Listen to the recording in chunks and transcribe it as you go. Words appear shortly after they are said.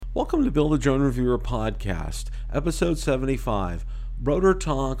Welcome to Build a Drone Reviewer Podcast, Episode 75, Rotor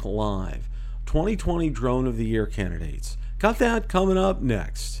Talk Live, 2020 Drone of the Year candidates. Got that coming up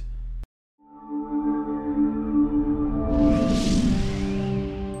next.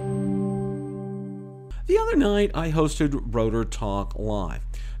 The other night, I hosted Rotor Talk Live.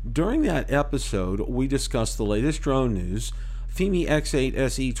 During that episode, we discussed the latest drone news, FIMI X8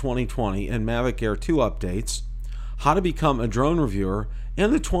 SE 2020 and Mavic Air 2 updates, how to become a drone reviewer,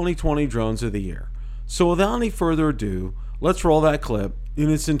 and the 2020 drones of the year. So without any further ado, let's roll that clip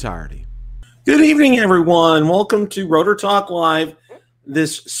in its entirety. Good evening, everyone. Welcome to Rotor Talk Live,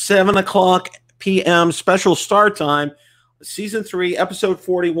 this 7 o'clock p.m. special start time, Season 3, Episode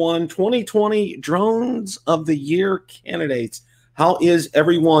 41, 2020 Drones of the Year candidates. How is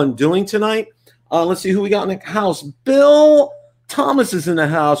everyone doing tonight? Let's see who we got in the house. Bill Thomas is in the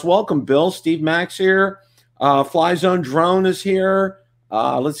house. Welcome, Bill. Steve Max here. Fly Zone Drone is here.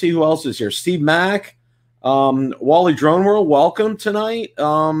 Let's see who else is here. Steve Mack, Wally Drone World, welcome tonight.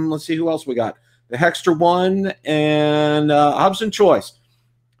 Let's see who else we got. The Hexter One and Hobson Choice.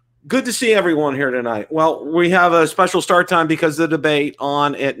 Good to see everyone here tonight. Well, we have a special start time because of the debate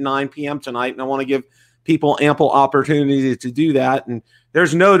on at 9 p.m. tonight, and I want to give people ample opportunity to do that. And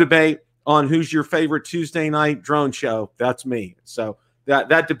there's no debate on who's your favorite Tuesday night drone show. That's me. So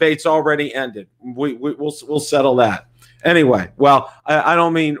that debate's already ended. We'll settle that. Anyway, well, I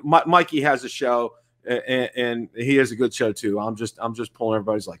don't mean Mikey has a show, and he has a good show too. I'm just pulling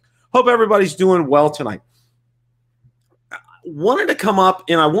everybody's leg. Hope everybody's doing well tonight. Wanted to come up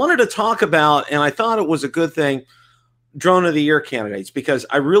and I wanted to talk about, and I thought it was a good thing, Drone of the Year candidates, because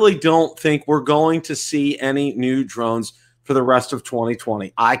I really don't think we're going to see any new drones for the rest of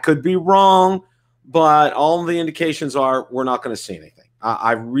 2020. I could be wrong, but all the indications are we're not going to see anything.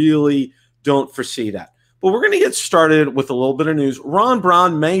 I really don't foresee that. But we're going to get started with a little bit of news. Ron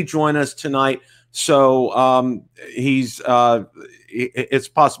Brown may join us tonight, so it's a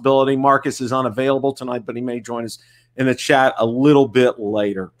possibility. Marcus is unavailable tonight, but he may join us in the chat a little bit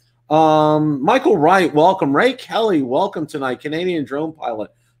later. Michael Wright, welcome. Ray Kelly, welcome tonight. Canadian drone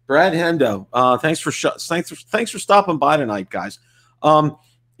pilot. Brad Hendo, thanks for stopping by tonight, guys.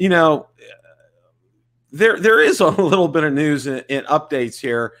 There is a little bit of news and updates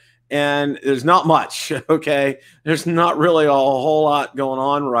here. And there's not much, okay? There's not really a whole lot going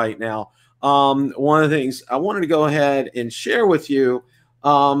on right now. One of the things I wanted to go ahead and share with you,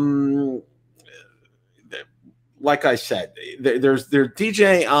 like I said, there's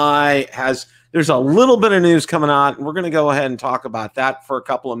a little bit of news coming out, and we're going to go ahead and talk about that for a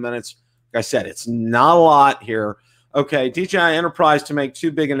couple of minutes. Like I said, it's not a lot here. Okay, DJI Enterprise to make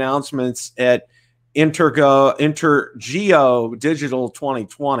two big announcements at Intergeo Digital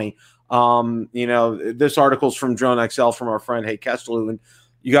 2020. This article's from Drone XL from our friend Hey Kestelu, and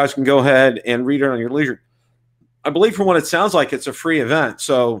you guys can go ahead and read it on your leisure. I believe from what it sounds like, it's a free event.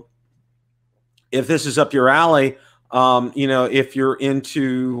 So if this is up your alley, if you're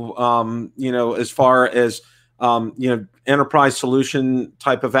into, as far as, enterprise solution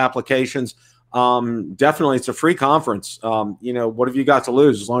type of applications, definitely it's a free conference. What have you got to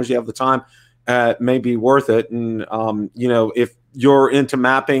lose? As long as you have the time, it may be worth it. And, if you're into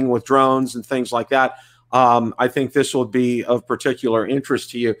mapping with drones and things like that, I think this will be of particular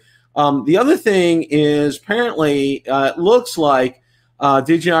interest to you. The other thing is apparently it looks like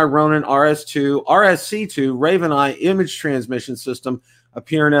DJI Ronin RSC2 Raven Eye image transmission system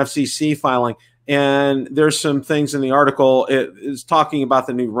appear in FCC filing. And there's some things in the article. It is talking about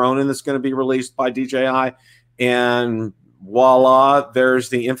the new Ronin that's going to be released by DJI. And voila, there's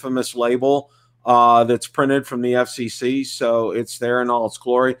the infamous label that's printed from the FCC. So it's there in all its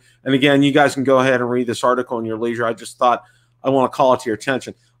glory. And again, you guys can go ahead and read this article in your leisure. I just thought I want to call it to your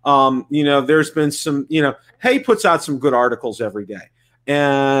attention. There's been some, Hey puts out some good articles every day.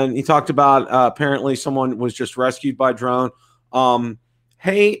 And he talked about apparently someone was just rescued by drone.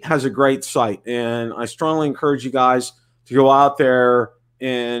 Hey has a great site, and I strongly encourage you guys to go out there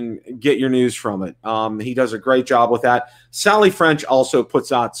and get your news from it. He does a great job with that. Sally French also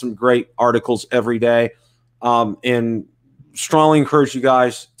puts out some great articles every day, and strongly encourage you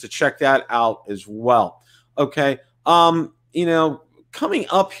guys to check that out as well. Okay. Coming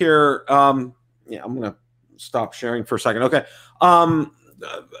up here, I'm going to stop sharing for a second. Okay.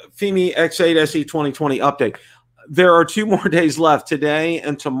 FIMI X8 SE 2020 update. There are 2 more days left, today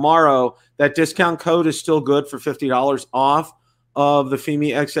and tomorrow. That discount code is still good for $50 off of the FIMI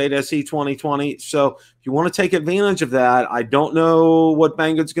X8 SE 2020. So if you want to take advantage of that, I don't know what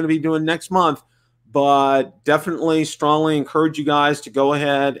Banggood's going to be doing next month, but definitely strongly encourage you guys to go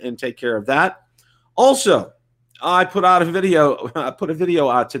ahead and take care of that. Also, I put out a video. I put a video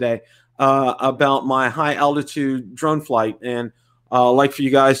out today about my high altitude drone flight, and I'd like for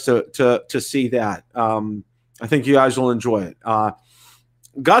you guys to see that. I think you guys will enjoy it.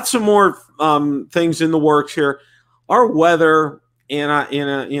 Got some more things in the works here. Our weather, and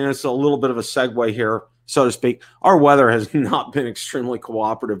it's a little bit of a segue here, so to speak. Our weather has not been extremely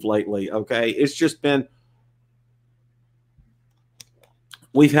cooperative lately. Okay, it's just been.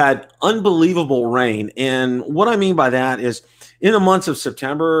 We've had unbelievable rain, and what I mean by that is, in the months of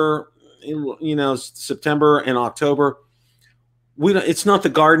September, September and October, it's not the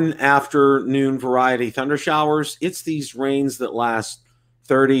garden afternoon variety thunder showers. It's these rains that last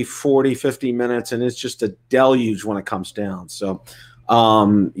 30, 40, 50 minutes, and it's just a deluge when it comes down. So,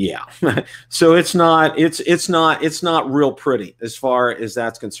 yeah. So it's not real pretty as far as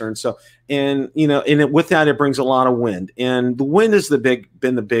that's concerned. So, with that, it brings a lot of wind, and the wind has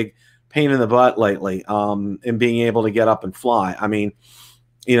been the big pain in the butt lately, in being able to get up and fly. I mean,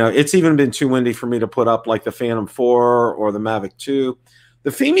 it's even been too windy for me to put up like the Phantom 4 or the Mavic 2. The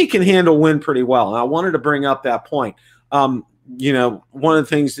FIMI can handle wind pretty well, and I wanted to bring up that point. One of the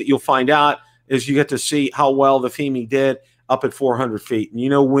things that you'll find out is you get to see how well the FIMI did up at 400 feet.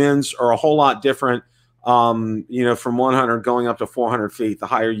 And winds are a whole lot different, from 100 going up to 400 feet. The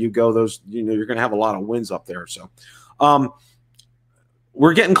higher you go, you're going to have a lot of winds up there. So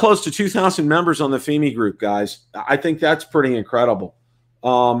we're getting close to 2,000 members on the FIMI group, guys. I think that's pretty incredible.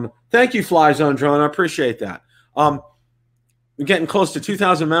 Thank you, Fly Zone Drone. I appreciate that. We're getting close to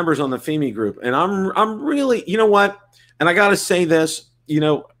 2,000 members on the FIMI group, and I'm really, you know what? And I got to say this,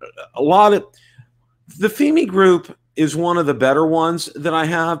 a lot of the FIMI group is one of the better ones that I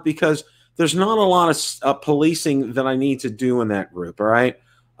have, because there's not a lot of policing that I need to do in that group. All right.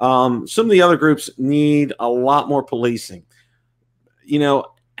 Some of the other groups need a lot more policing,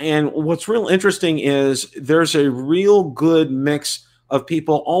 and what's real interesting is there's a real good mix of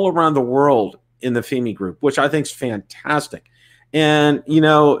people all around the world in the FIMI group, which I think is fantastic. And,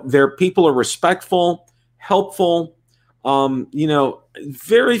 their people are respectful, helpful.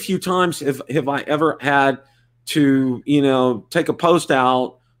 Very few times have I ever had to, take a post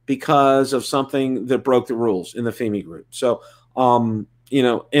out because of something that broke the rules in the FIMI group. So, and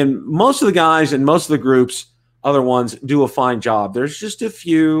most of the guys and most of the groups, other ones, do a fine job. There's just a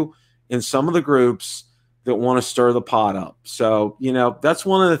few in some of the groups that want to stir the pot up. So, that's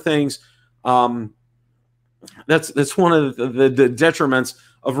one of the things, that's one of the detriments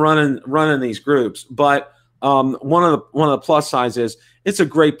of running these groups. But one of the plus sides is it's a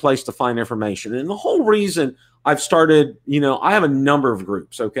great place to find information. And the whole reason I've started, I have a number of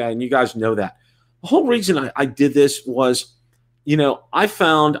groups, okay, and you guys know that. The whole reason I did this was,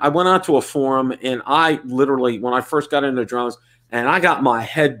 I went out to a forum, and I literally, when I first got into drones, and I got my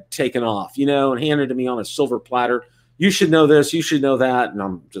head taken off, and handed to me on a silver platter. You should know this, you should know that. And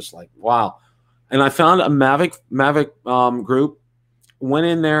I'm just like, wow. And I found a Mavic group, went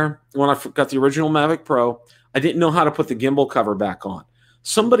in there when I got the original Mavic Pro. I didn't know how to put the gimbal cover back on.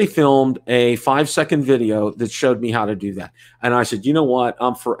 Somebody filmed a 5-second video that showed me how to do that. And I said, you know what?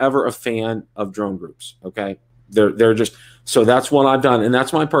 I'm forever a fan of drone groups. Okay. They're just, so that's what I've done. And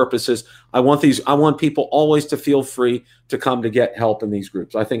that's my purpose is I want people always to feel free to come to get help in these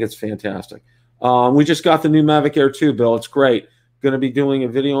groups. I think it's fantastic. We just got the new Mavic Air 2, Bill. It's great. Going to be doing a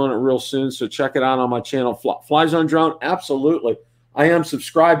video on it real soon. So check it out on my channel. Fly Zone Drone. Absolutely. I am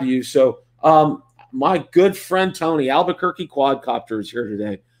subscribed to you. So, my good friend Tony, Albuquerque Quadcopter, is here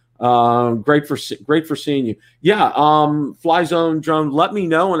today. Great for seeing you. Yeah, Fly Zone Drone. Let me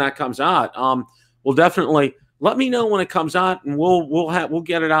know when that comes out. We'll definitely let me know when it comes out, and we'll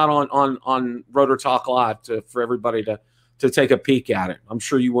get it out on Rotor Talk Live for everybody to take a peek at it. I'm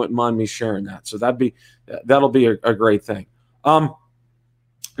sure you wouldn't mind me sharing that. So that'll be a great thing. Not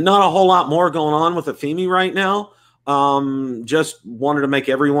a whole lot more going on with the FIMI right now. Just wanted to make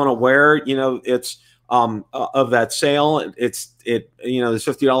everyone aware, it's of that sale. It's the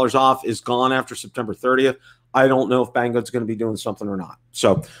 $50 off is gone after September 30th. I don't know if Banggood's going to be doing something or not.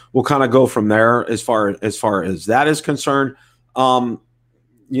 So we'll kind of go from there as far as that is concerned. What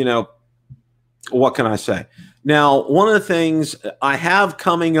can I say? Now, one of the things I have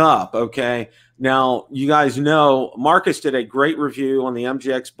coming up, okay, now you guys know Marcus did a great review on the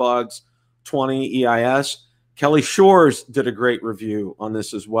MGX Bugs 20 EIS. Kelly Shores did a great review on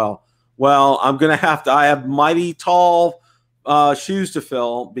this as well. Well, I have mighty tall shoes to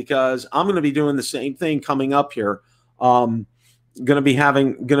fill, because I'm going to be doing the same thing coming up here. Going to be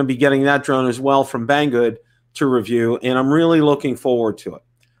getting that drone as well from Banggood to review, and I'm really looking forward to it.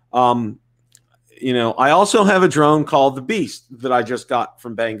 I also have a drone called the Beast that I just got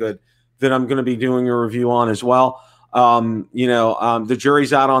from Banggood that I'm going to be doing a review on as well. The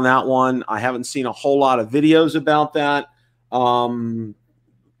jury's out on that one. I haven't seen a whole lot of videos about that. And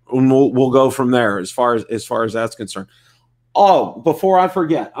we'll go from there as far as that's concerned. Oh, before I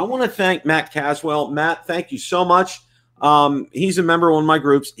forget, I want to thank Matt Caswell. Matt, thank you so much. He's a member of one of my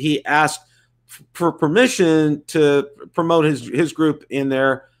groups. He asked for permission to promote his group in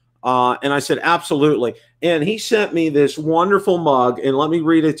there. And I said, absolutely. And he sent me this wonderful mug, and let me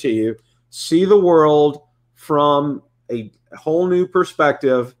read it to you. See the world from a whole new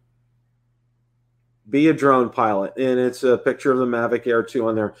perspective. Be a drone pilot. And it's a picture of the Mavic Air 2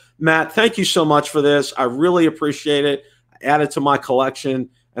 on there. Matt, thank you so much for this. I really appreciate it. I added to my collection,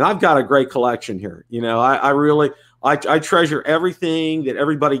 and I've got a great collection here. I treasure everything that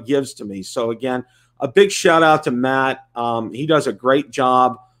everybody gives to me. So again, a big shout out to Matt. He does a great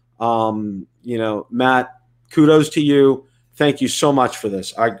job. Matt, kudos to you. Thank you so much for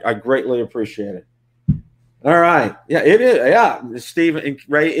this. I greatly appreciate it. All right. Yeah, it is. Yeah, Steve and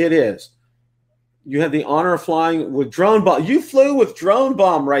Ray, it is. You had the honor of flying with Drone Bomb. You flew with Drone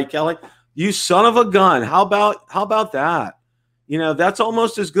Bomb, Ray Kelly. You son of a gun. How about that? That's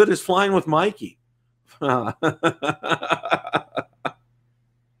almost as good as flying with Mikey.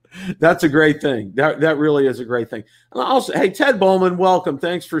 That's a great thing. That really is a great thing. And also, hey, Ted Bowman, welcome.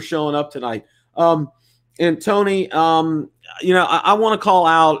 Thanks for showing up tonight. And Tony, I want to call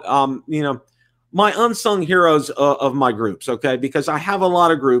out, my unsung heroes of my groups, okay? Because I have a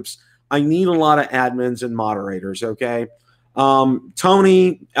lot of groups. I need a lot of admins and moderators, okay?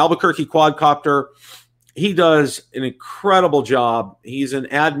 Tony, Albuquerque Quadcopter, he does an incredible job. He's an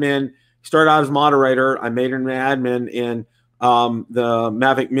admin. Started out as moderator. I made him an admin in the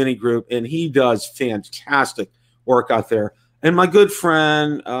Mavic Mini group, and he does fantastic work out there. And my good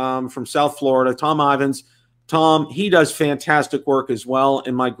friend from South Florida, Tom Ivins, he does fantastic work as well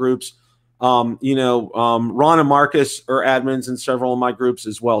in my groups. Ron and Marcus are admins in several of my groups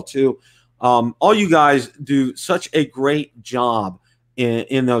as well too. All you guys do such a great job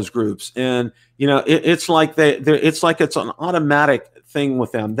in those groups, and it's like it's an automatic thing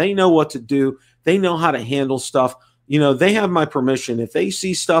with them. They know what to do. They know how to handle stuff. They have my permission. If they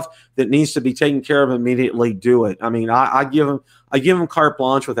see stuff that needs to be taken care of immediately, do it. I mean, I give them carte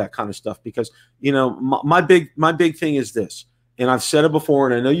blanche with that kind of stuff because my big thing is this, and I've said it before,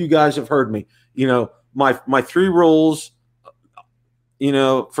 and I know you guys have heard me. My 3 rules,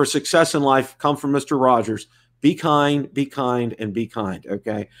 for success in life come from Mr. Rogers. Be kind, and be kind.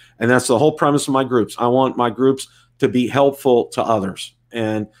 Okay, and that's the whole premise of my groups. I want my groups to be helpful to others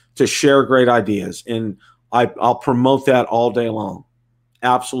and to share great ideas, and I'll promote that all day long.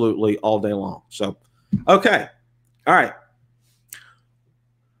 Absolutely all day long. So, okay. All right.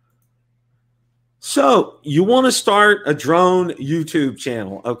 So you want to start a drone YouTube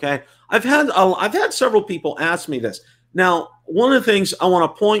channel, okay? I've had several people ask me this. Now, one of the things I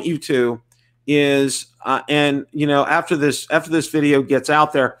want to point you to is, after this video gets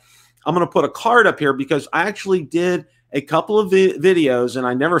out there, I'm going to put a card up here because I actually did a couple of videos, and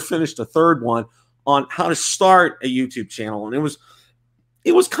I never finished a third one, on how to start a YouTube channel. And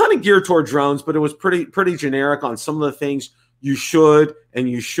it was kind of geared toward drones, but it was pretty generic on some of the things you should and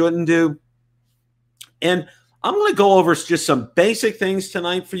you shouldn't do. And I'm going to go over just some basic things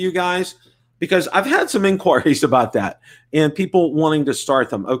tonight for you guys, because I've had some inquiries about that and people wanting to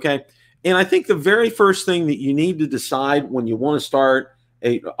start them, okay? And I think the very first thing that you need to decide when you want to start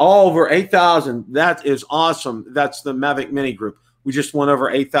over 8,000, that is awesome. That's the Mavic Mini group. We just went over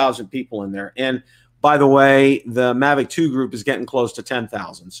 8,000 people in there. And by the way, the Mavic 2 group is getting close to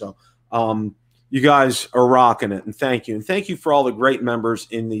 10,000. So you guys are rocking it. And thank you. And thank you for all the great members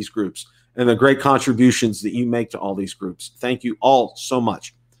in these groups and the great contributions that you make to all these groups. Thank you all so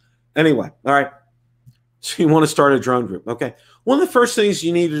much. Anyway, all right. So you want to start a drone group. Okay. One of the first things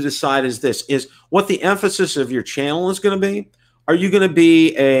you need to decide is what the emphasis of your channel is going to be. Are you going to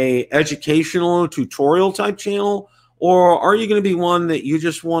be a educational tutorial type channel? Or are you going to be one that you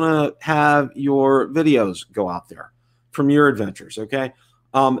just want to have your videos go out there from your adventures? Okay,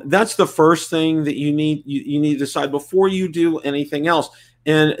 that's the first thing that you need to decide before you do anything else,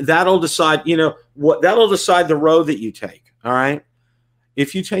 and that'll decide that'll decide the road that you take. All right,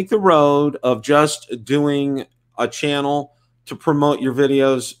 if you take the road of just doing a channel to promote your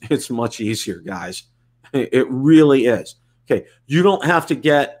videos, it's much easier, guys. It really is. Okay, you don't have to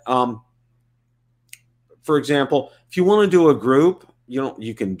get for example, if you want to do a group,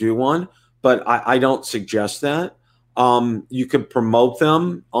 you can do one, but I don't suggest that. You can promote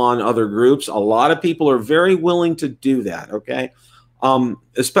them on other groups. A lot of people are very willing to do that, okay?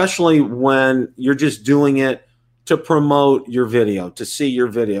 Especially when you're just doing it to promote your video, to see your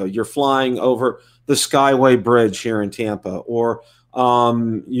video. You're flying over the Skyway Bridge here in Tampa, or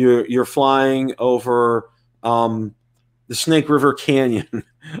you're flying over the Snake River Canyon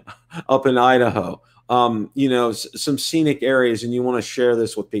up in Idaho. You know, some scenic areas, and you want to share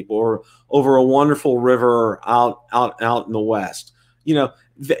this with people, or over a wonderful river out in the west. You know,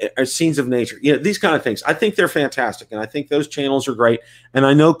 scenes of nature. You know, these kind of things. I think they're fantastic, and I think those channels are great. And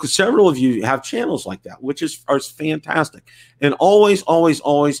I know several of you have channels like that, which are fantastic. And always, always,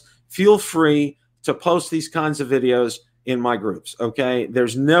 always feel free to post these kinds of videos in my groups. Okay,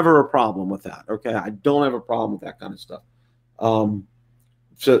 there's never a problem with that. Okay, I don't have a problem with that kind of stuff.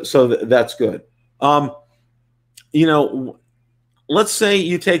 So that's good. You know, let's say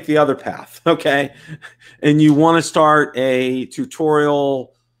you take the other path, okay, and you want to start a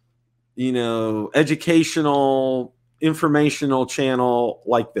tutorial, you know, educational, informational channel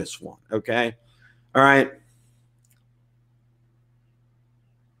like this one, okay? All right.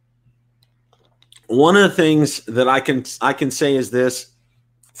 One of the things that I can say is this: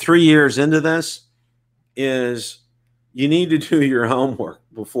 3 years into this, is you need to do your homework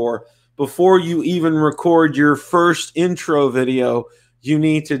before you even record your first intro video. You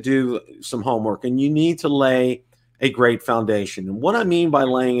need to do some homework, and you need to lay a great foundation. And what I mean by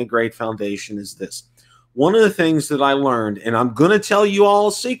laying a great foundation is this. One of the things that I learned, and I'm going to tell you all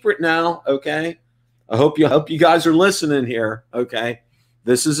a secret now, okay? I hope you guys are listening here, okay?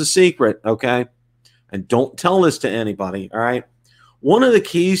 This is a secret, okay? And don't tell this to anybody, all right? One of the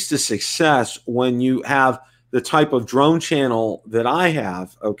keys to success when you have the type of drone channel that I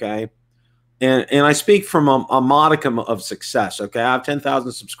have, okay, and I speak from a modicum of success, okay? I have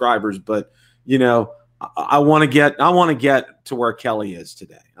 10,000 subscribers, but, you know, I want to get to where Kelly is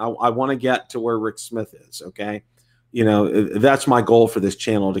today. I want to get to where Rick Smith is, okay? You know, that's my goal for this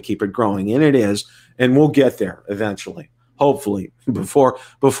channel, to keep it growing, and it is, and we'll get there eventually, hopefully,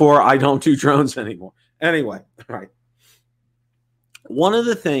 before I don't do drones anymore. Anyway, all right. One of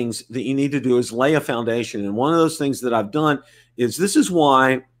the things that you need to do is lay a foundation, and one of those things that I've done is, this is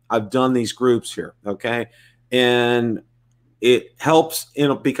why I've done these groups here, okay? And it helps, you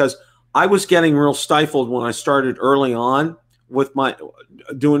know, because I was getting real stifled when I started early on with my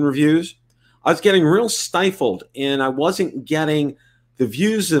doing reviews. I was getting real stifled, and I wasn't getting the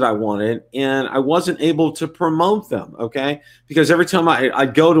views that I wanted, and I wasn't able to promote them, okay? Because every time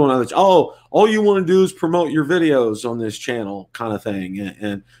I'd go to another, oh, all you want to do is promote your videos on this channel kind of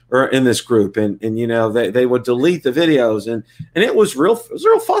thing, or in this group, and you know, they would delete the videos, and it was real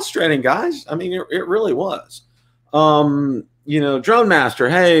frustrating, guys. I mean, it really was. You know, Drone Master,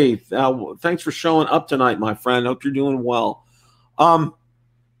 hey, thanks for showing up tonight, my friend. Hope you're doing well. So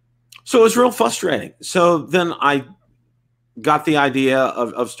it was real frustrating. So then I got the idea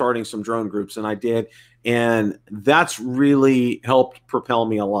of starting some drone groups, and I did, and that's really helped propel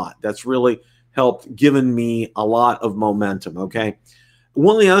me a lot. That's really helped given me a lot of momentum, okay?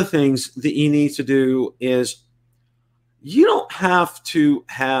 One of the other things that you need to do is, you don't have to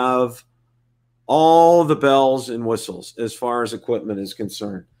have all the bells and whistles as far as equipment is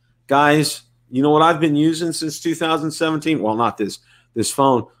concerned. Guys, you know what I've been using since 2017? Well, not this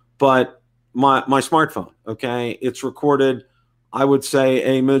phone, but my smartphone, okay? It's recorded, I would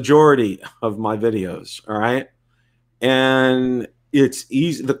say, a majority of my videos, all right? And it's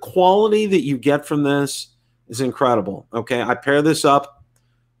easy. The quality that you get from this is incredible, okay? I pair this up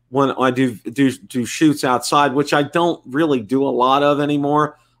when I do shoots outside, which I don't really do a lot of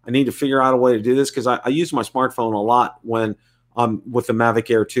anymore. I need to figure out a way to do this, because I use my smartphone a lot when I'm with the Mavic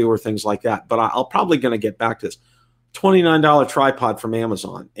Air 2 or things like that. But I'll probably going to get back to this. $29 tripod from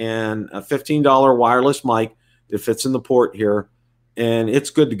Amazon, and a $15 wireless mic that fits in the port here, and it's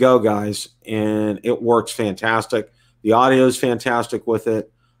good to go, guys, and it works fantastic. The audio is fantastic with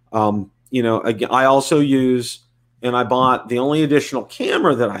it. You know, again, I also use, and I bought, the only additional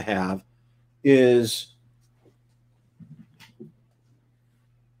camera that I have is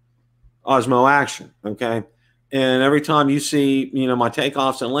Osmo Action, okay? And every time you see, you know, my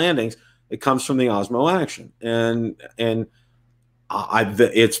takeoffs and landings, it comes from the Osmo Action, and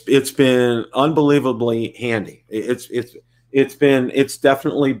it's been unbelievably handy. It's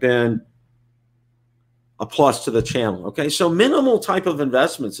definitely been a plus to the channel. Okay, so minimal type of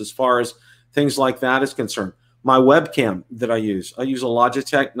investments as far as things like that is concerned. My webcam that I use a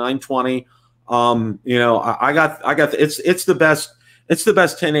Logitech 920. You know, I got it's the best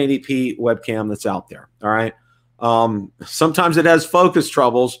 1080p webcam that's out there. All right. Sometimes it has focus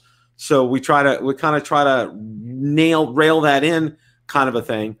troubles, so we kind of try to rail that in, kind of a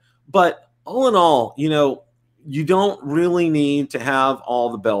thing. But all in all, you know, you don't really need to have all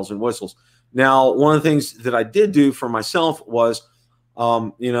the bells and whistles. Now, one of the things that I did do for myself was,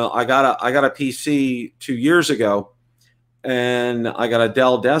 you know, I got a PC 2 years ago, and I got a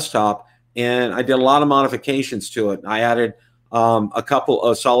Dell desktop, and I did a lot of modifications to it. I added a couple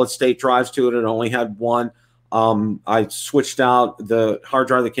of solid state drives to it. It only had one. I switched out the hard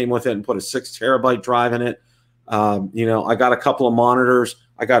drive that came with it and put a 6 terabyte drive in it. You know, I got a couple of monitors.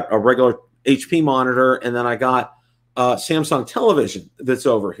 I got a regular HP monitor, and then I got a Samsung television that's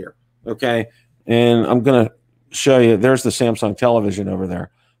over here. Okay. And I'm going to show you, there's the Samsung television over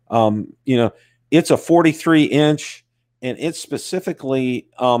there. You know, it's a 43-inch, and it's specifically,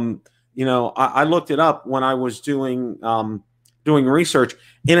 you know, I looked it up when I was doing research,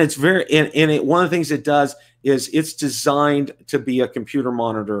 and it's very, and one of the things it does is it's designed to be a computer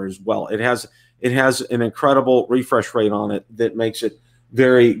monitor as well. It has an incredible refresh rate on it that makes it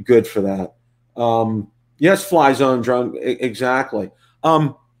very good for that. Yes, Fly Zone Drone, exactly.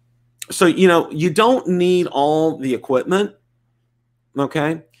 So, you know, you don't need all the equipment.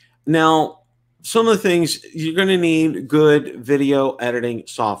 Okay. Now, some of the things you're going to need: good video editing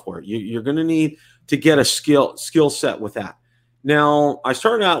software. You're going to need to get a skill set with that. Now, I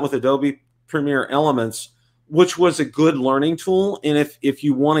started out with Adobe Premiere Elements, which was a good learning tool. And if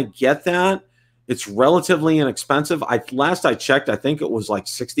you want to get that, it's relatively inexpensive. Last I checked, I think it was like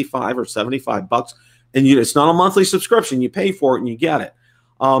 65 or 75 bucks. And it's not a monthly subscription. You pay for it and you get it.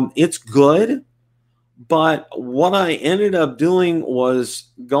 It's good, but what I ended up doing was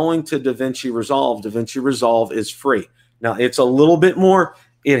going to DaVinci Resolve. DaVinci Resolve is free. Now, it's a little bit more,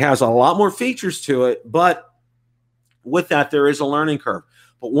 it has a lot more features to it, but with that, there is a learning curve.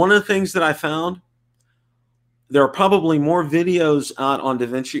 But one of the things that I found, there are probably more videos out on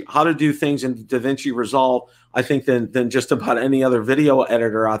DaVinci, how to do things in DaVinci Resolve, I think, than just about any other video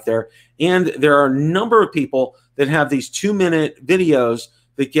editor out there. And there are a number of people that have these 2-minute videos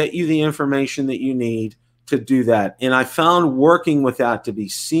that get you the information that you need to do that. And I found working with that to be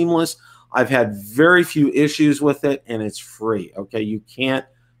seamless. I've had very few issues with it, and it's free. Okay, you can't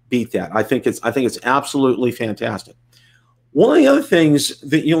beat that. I think it's absolutely fantastic. One of the other things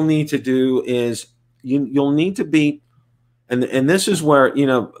that you'll need to do is you'll need to be, and this is where, you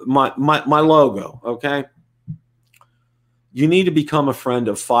know, my logo. Okay, you need to become a friend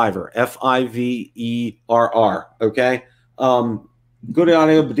of Fiverr. Fiverr. Okay. Good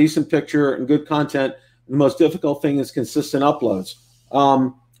audio, decent picture, and good content. The most difficult thing is consistent uploads.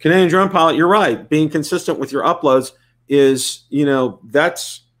 Canadian Drone Pilot, you're right. Being consistent with your uploads is, you know,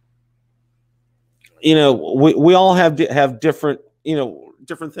 that's, you know, we all have different, you know,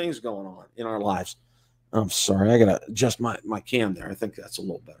 different things going on in our lives. I'm sorry, I gotta adjust my cam there. I think that's a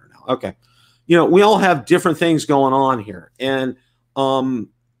little better now. Okay, you know, we all have different things going on here, and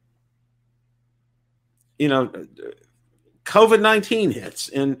you know, COVID-19 hits,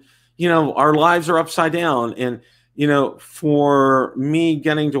 and, you know, our lives are upside down. And, you know, for me,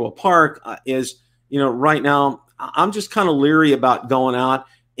 getting to a park is, you know, right now I'm just kind of leery about going out.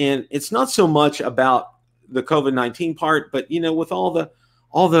 And it's not so much about the COVID-19 part, but, you know, with all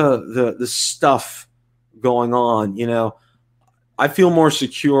the stuff going on, you know, I feel more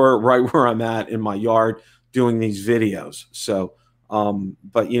secure right where I'm at in my yard doing these videos. So,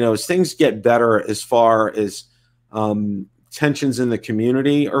 but, you know, as things get better as far as tensions in the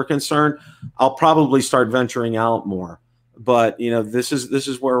community are concerned, I'll probably start venturing out more. But, you know, this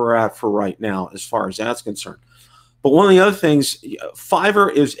is where we're at for right now as far as that's concerned. But one of the other things,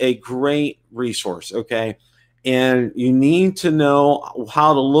 Fiverr is a great resource, okay? And you need to know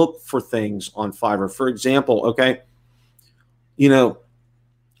how to look for things on Fiverr. For example, okay, you know,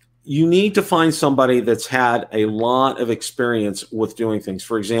 you need to find somebody that's had a lot of experience with doing things.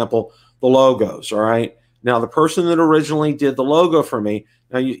 For example, the logos, all right? Now, the person that originally did the logo for me,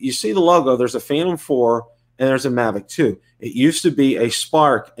 now you see the logo, there's a Phantom 4 and there's a Mavic 2. It used to be a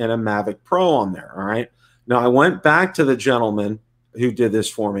Spark and a Mavic Pro on there, all right? Now, I went back to the gentleman who did this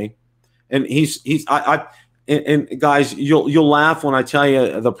for me, and and guys, you'll laugh when I tell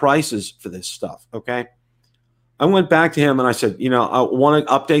you the prices for this stuff, okay? I went back to him and I said, you know, I want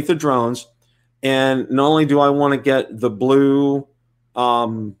to update the drones, and not only do I want to get the blue,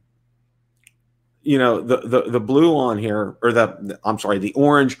 you know, the blue on here, or the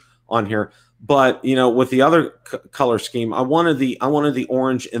orange on here, but, you know, with the other color scheme, I wanted the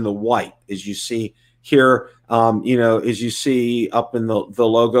orange and the white, as you see here, you know, as you see up in the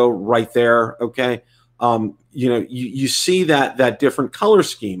logo right there, okay? You know, you see that different color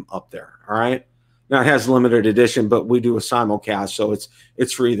scheme up there, all right? Now, it has limited edition, but we do a simulcast, so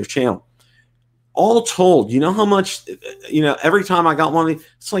it's for either channel. All told, you know how much, you know, every time I got one of these,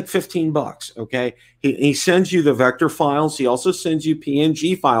 it's like 15 bucks, okay? He sends you the vector files. He also sends you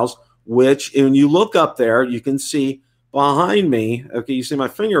PNG files which when you look up there, you can see behind me. Okay, you see my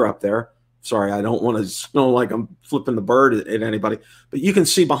finger up there. Sorry, I don't want to sound like I'm flipping the bird at anybody, but you can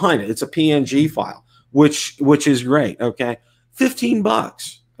see behind it. It's a PNG file, which is great. Okay,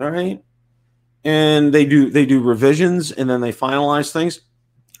 $15. All right, and they do revisions and then they finalize things.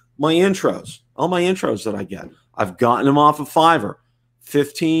 My intros, all my intros that I get, I've gotten them off of Fiverr,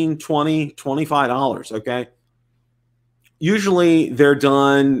 $15, $20, $25. Okay, usually they're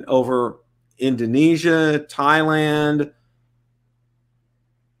done over Indonesia, Thailand,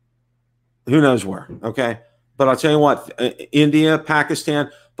 who knows where, okay? But I'll tell you what, India,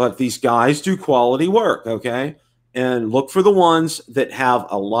 Pakistan, but these guys do quality work, okay? And look for the ones that have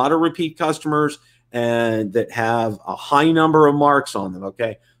a lot of repeat customers and that have a high number of marks on them,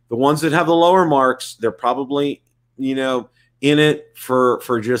 okay? The ones that have the lower marks, they're probably, you know, in it for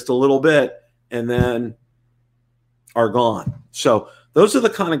just a little bit and then are gone. So those are the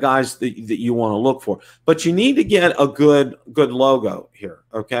kind of guys that you want to look for. But you need to get a good logo here.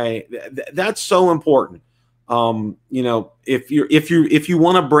 Okay, that's so important. You know, if you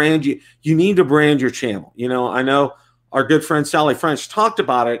want to brand, you need to brand your channel. You know, I know our good friend Sally French talked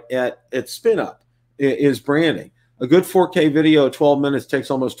about it at Spin Up. Is branding. A good 4K video, 12 minutes,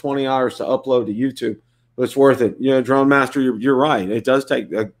 takes almost 20 hours to upload to YouTube, but it's worth it. You know, Drone Master, you're right. It does take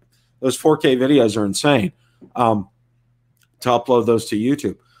those 4K videos are insane. To upload those to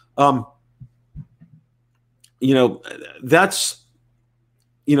YouTube. You know, that's,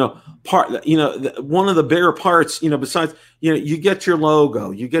 you know, part, you know, one of the bigger parts, you know, besides, you know, you get your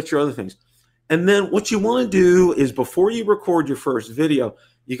logo, you get your other things. And then what you want to do is before you record your first video,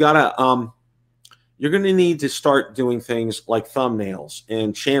 you got to, you're going to need to start doing things like thumbnails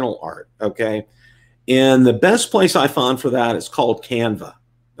and channel art. Okay. And the best place I found for that is called Canva.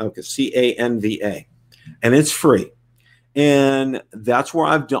 Okay. CANVA. And it's free. And that's where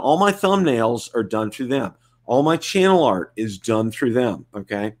I've done all my thumbnails are done through them. All my channel art is done through them.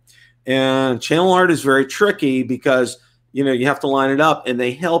 Okay. And channel art is very tricky because, you know, you have to line it up and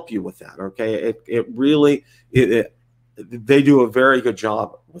they help you with that. Okay. It really, they do a very good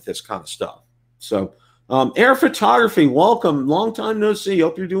job with this kind of stuff. So, Air Photography, welcome. Long time no see.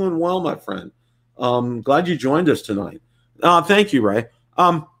 Hope you're doing well, my friend. Glad you joined us tonight. Thank you, Ray.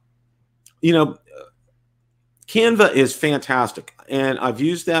 You know, Canva is fantastic, and I've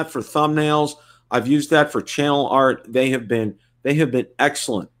used that for thumbnails. I've used that for channel art. They have been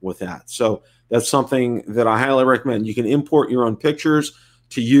excellent with that. So that's something that I highly recommend. You can import your own pictures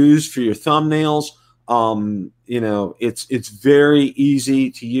to use for your thumbnails. You know, it's very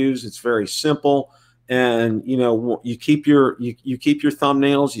easy to use. It's very simple, and you know, you keep your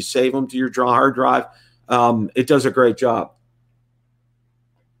thumbnails. You save them to your hard drive. It does a great job.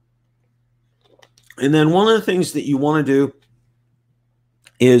 And then one of the things that you want to do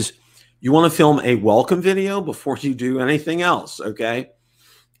is you want to film a welcome video before you do anything else, okay?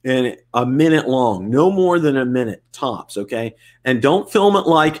 And a minute long, no more than a minute tops, okay? And don't film it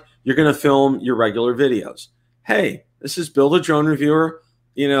like you're going to film your regular videos. Hey, this is Bill the Drone Reviewer.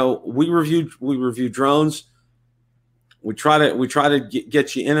 You know, we review drones. We try to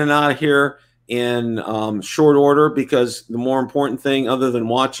get you in and out of here in short order, because the more important thing, other than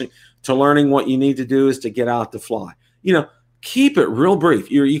watching to learning what you need to do, is to get out to fly. You know, keep it real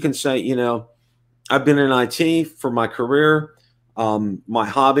brief. You can say, you know, I've been in IT for my career. My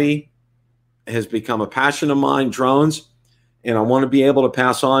hobby has become a passion of mine, drones, and I want to be able to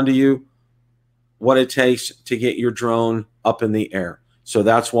pass on to you what it takes to get your drone up in the air. So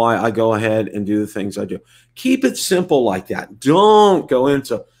that's why I go ahead and do the things I do. Keep it simple like that. Don't go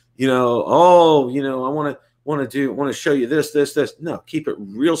into, you know, oh, you know, I want to show you this. No, keep it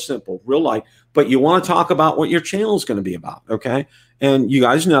real simple, real light. But you want to talk about what your channel is going to be about, okay? And you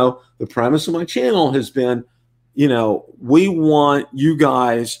guys know the premise of my channel has been, you know, we want you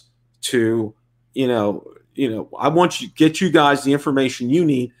guys to, you know, I want to get you guys the information you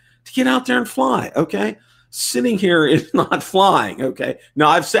need to get out there and fly, okay? Sitting here is not flying, okay? Now,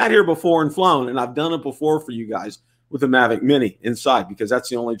 I've sat here before and flown, and I've done it before for you guys with the Mavic Mini inside, because that's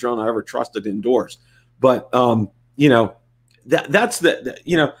the only drone I ever trusted indoors. But, you know, that's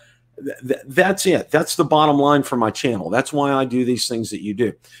you know, that's it. That's the bottom line for my channel. That's why I do these things that you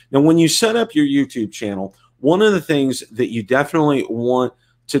do. Now, when you set up your YouTube channel, one of the things that you definitely want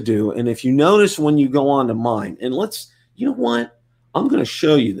to do, and if you notice when you go on to mine, and you know what? I'm going to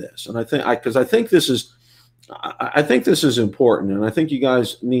show you this. And I think this is important, and I think you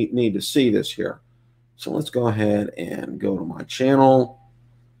guys need to see this here. So let's go ahead and go to my channel.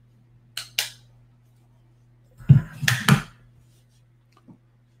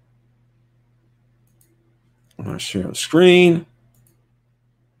 I'm going to share the screen.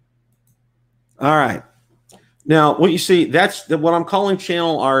 All right. Now, what you see, that's what I'm calling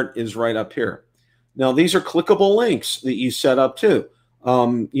channel art is right up here. Now, these are clickable links that you set up too.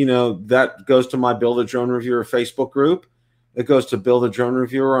 You know, that goes to my Build a Drone Reviewer Facebook group. It goes to Build a Drone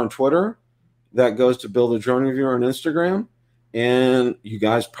Reviewer on Twitter. That goes to Build a Drone Reviewer on Instagram. And you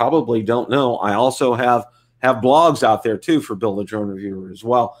guys probably don't know, I also have blogs out there too for Build a Drone Reviewer as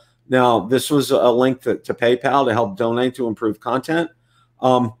well. Now, this was a link to PayPal to help donate to improve content.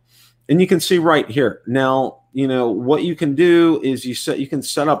 And you can see right here. Now, you know, what you can do is you can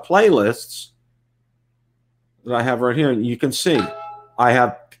set up playlists that I have right here. And you can see I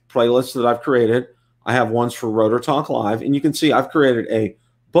have playlists that I've created. I have ones for Rotor Talk Live. And you can see I've created a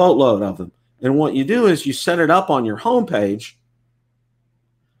boatload of them. And what you do is you set it up on your homepage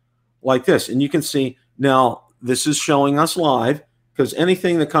like this. And you can see now this is showing us live, because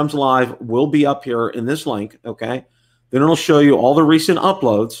anything that comes live will be up here in this link, okay? Then it'll show you all the recent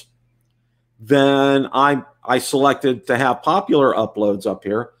uploads. Then I selected to have popular uploads up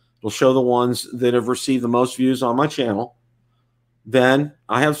here. It'll show the ones that have received the most views on my channel. Then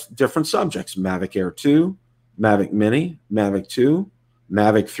I have different subjects: Mavic Air 2, Mavic Mini, Mavic 2,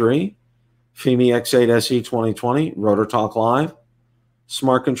 Mavic 3, FIMI X8 SE 2020, Rotor Talk Live,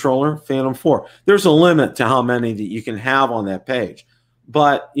 Smart Controller, Phantom 4. There's a limit to how many that you can have on that page.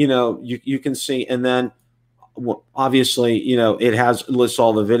 But, you know, you can see, and then obviously, you know, it lists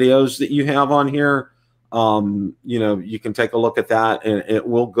all the videos that you have on here. You know, you can take a look at that, and it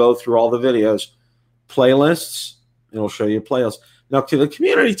will go through all the videos. Playlists, it'll show you playlists. Now, to the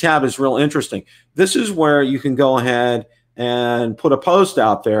community tab is real interesting. This is where you can go ahead and put a post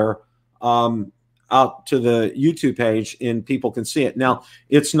out there, out to the YouTube page, and people can see it. Now,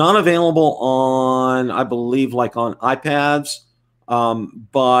 it's not available on, I believe, like on iPads,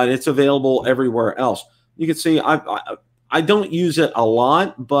 but it's available everywhere else. You can see I don't use it a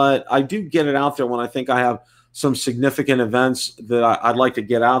lot, but I do get it out there when I think I have some significant events that I'd like to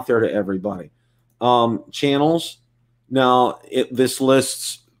get out there to everybody. Channels. Now, this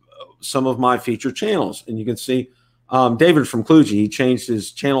lists some of my featured channels, and you can see David from Kluge, he changed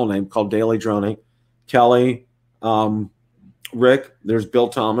his channel name called Daily Droning. Kelly, Rick, there's Bill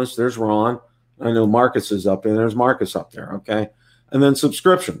Thomas, there's Ron. I know Marcus is up there. There's Marcus up there, okay? And then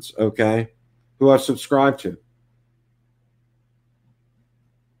subscriptions, okay, who I've subscribed to.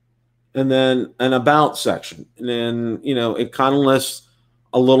 And then an about section. And then, you know, it kind of lists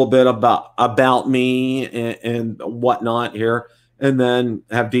a little bit about me and whatnot here. And then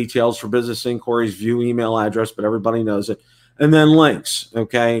have details for business inquiries, view email address, but everybody knows it. And then links,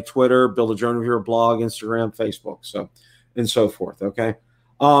 okay? Twitter, Build a Drone Reviewer blog, Instagram, Facebook, so and so forth, okay?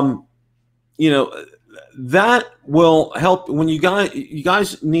 You know, that will help when you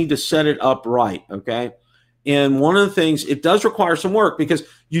guys need to set it up right, okay? And one of the things, it does require some work, because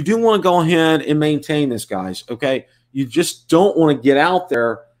you do want to go ahead and maintain this, guys, okay? You just don't want to get out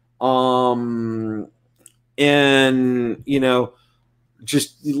there and, you know,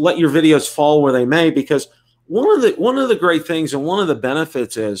 just let your videos fall where they may, because one of the great things and one of the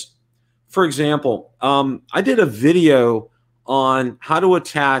benefits is, for example, I did a video on how to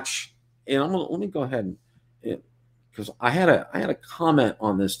attach, and let me go ahead and, because I had a comment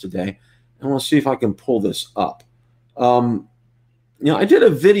on this today. I want to see if I can pull this up. You know, I did a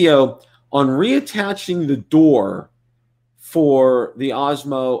video on reattaching the door for the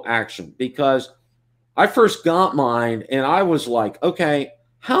Osmo Action, because I first got mine and I was like, okay,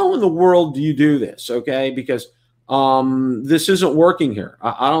 how in the world do you do this? Okay, because this isn't working here.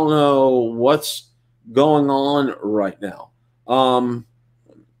 I don't know what's going on right now. I'm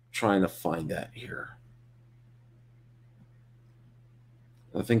trying to find that here.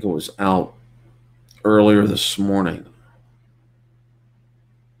 I think it was out earlier this morning.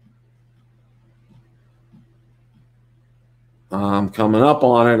 I'm coming up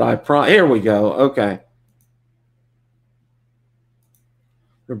on it. Here we go. Okay.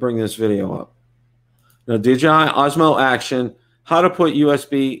 We'll bring this video up. Now, DJI Osmo Action, how to put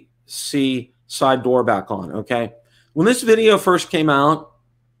USB-C side door back on, okay? When this video first came out,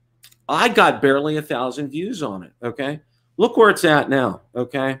 I got barely 1,000 views on it, okay? Look where it's at now,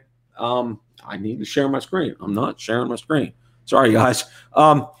 okay? I need to share my screen. I'm not sharing my screen. Sorry, guys.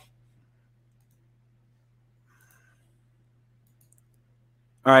 All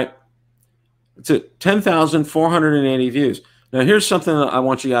right. It's at 10,480 views. Now, here's something that I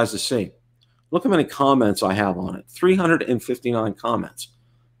want you guys to see. Look how many comments I have on it. 359 comments.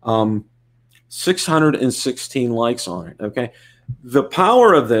 616 likes on it, okay? The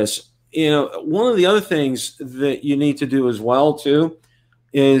power of this, you know, one of the other things that you need to do as well, too,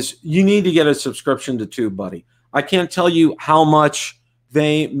 is you need to get a subscription to TubeBuddy. I can't tell you how much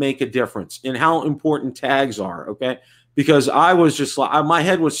they make a difference in how important tags are. Okay. Because I was just like, my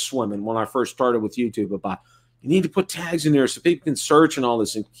head was swimming when I first started with YouTube about, you need to put tags in there so people can search and all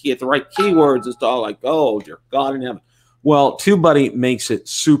this and get the right keywords and stuff. Like, oh, dear God in heaven. Well, TubeBuddy makes it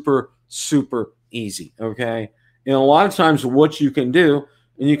super, super easy. Okay. And a lot of times what you can do,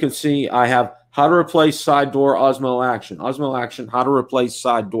 and you can see I have how to replace side door Osmo Action, how to replace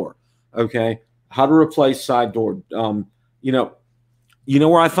side door. Okay. How to replace side door. You know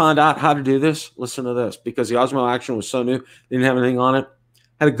where I found out how to do this? Listen to this, because the Osmo Action was so new, didn't have anything on it.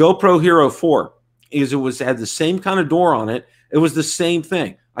 Had a GoPro Hero 4. Had the same kind of door on it. It was the same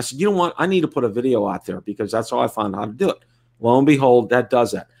thing. I said, you know what? I need to put a video out there because that's how I found how to do it. Lo and behold, that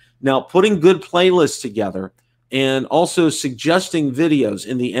does that. Now, putting good playlists together and also suggesting videos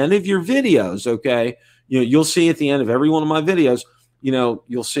in the end of your videos, okay? You'll see at the end of every one of my videos,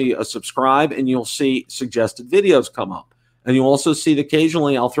 you'll see a subscribe and you'll see suggested videos come up. And you'll also see that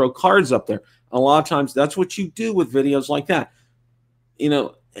occasionally I'll throw cards up there. A lot of times that's what you do with videos like that.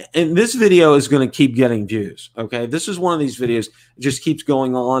 And this video is going to keep getting views. Okay. This is one of these videos that just keeps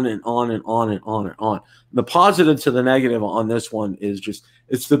going on and on and on and on and on. The positive to the negative on this one is just,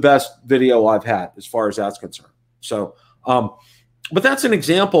 it's the best video I've had as far as that's concerned. So, but that's an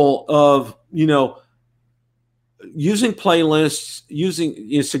example of, using playlists,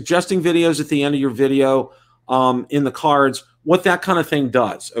 suggesting videos at the end of your video, in the cards, what that kind of thing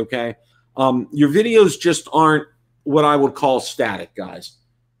does. Okay. Your videos just aren't what I would call static, guys.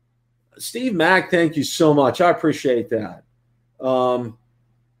 Steve Mack, thank you so much. I appreciate that.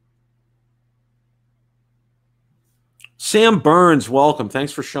 Sam Burns, welcome.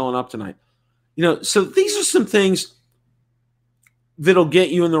 Thanks for showing up tonight. So these are some things that'll get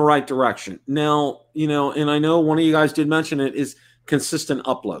you in the right direction. Now, and I know one of you guys did mention it, is consistent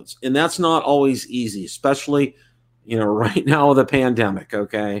uploads. And that's not always easy, especially, right now with the pandemic.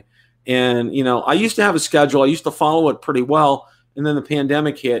 Okay. And, I used to have a schedule. I used to follow it pretty well. And then the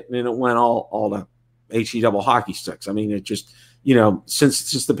pandemic hit and it went all to HE double hockey sticks. I mean, it just,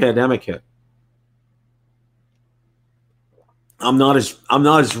 since the pandemic hit, I'm not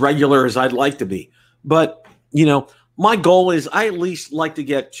as regular as I'd like to be. But, my goal is I at least like to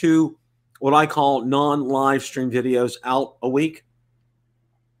get 2 what I call non-live stream videos out a week.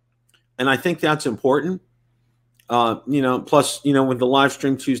 And I think that's important. Plus, with the live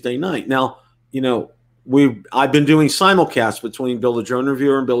stream Tuesday night. Now, I've been doing simulcasts between Build a Drone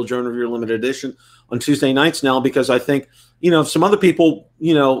Reviewer and Build a Drone Reviewer Limited Edition on Tuesday nights now, because I think, if some other people,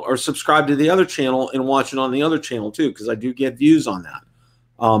 are subscribed to the other channel and watch it on the other channel too, because I do get views on that.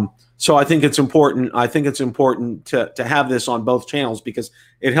 So I think it's important. I think it's important to have this on both channels because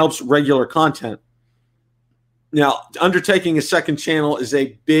it helps regular content. Now, undertaking a second channel is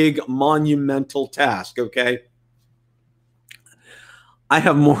a big, monumental task, okay? I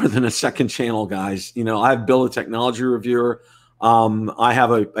have more than a second channel, guys. I've Build a Technology Reviewer. I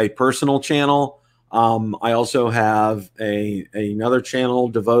have a personal channel. I also have another channel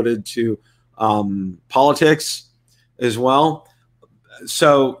devoted to politics as well.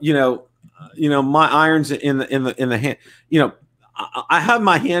 So, my iron's in the hand. I have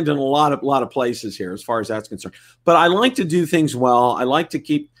my hand in a lot of places here as far as that's concerned. But I like to do things well. I like to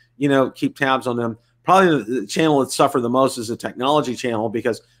keep tabs on them. Probably the channel that suffered the most is the technology channel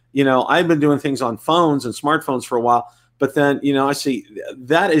because, I've been doing things on phones and smartphones for a while. But then, I see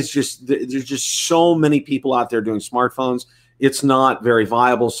that is just, there's just so many people out there doing smartphones. It's not very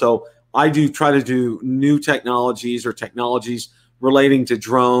viable. So I do try to do new technologies or technologies relating to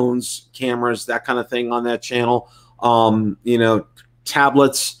drones, cameras, that kind of thing on that channel.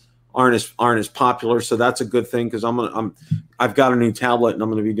 Tablets aren't as popular, so that's a good thing because I've got a new tablet and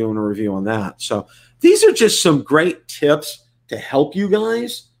I'm going to be doing a review on that. So these are just some great tips to help you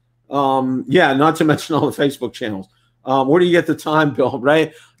guys. Not to mention all the Facebook channels. Where do you get the time, Bill?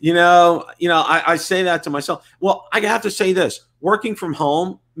 Right? I say that to myself. Well, I have to say this: working from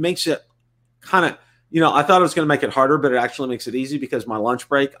home makes it kind of. I thought it was going to make it harder, but it actually makes it easy because my lunch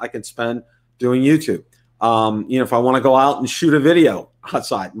break I can spend doing YouTube. If I want to go out and shoot a video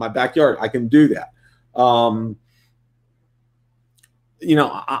outside in my backyard, I can do that.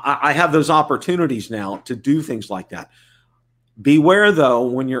 I have those opportunities now to do things like that. Beware though,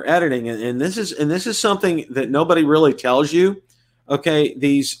 when you're editing, and this is something that nobody really tells you. Okay.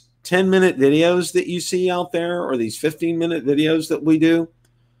 These 10-minute videos that you see out there, or these 15-minute videos that we do.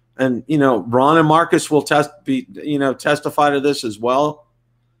 And, Ron and Marcus will testify to this as well.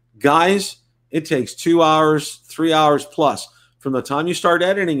 Guys, it takes 2 hours, 3 hours plus from the time you start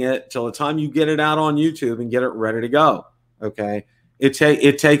editing it till the time you get it out on YouTube and get it ready to go. Okay. It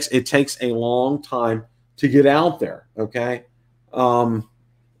takes a long time to get out there. Okay.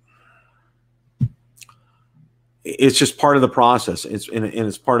 It's just part of the process. And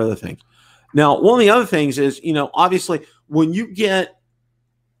it's part of the thing. Now, one of the other things is, obviously when you get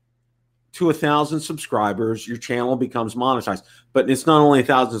to 1,000 subscribers, your channel becomes monetized. But it's not only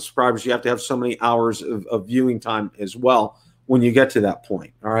 1,000 subscribers, you have to have so many hours of viewing time as well when you get to that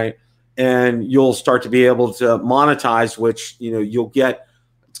point. All right. And you'll start to be able to monetize, which, you'll get,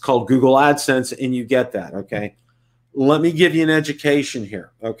 it's called Google AdSense, and you get that. Okay. Let me give you an education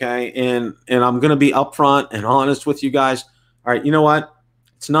here. Okay. And I'm going to be upfront and honest with you guys. All right. You know what?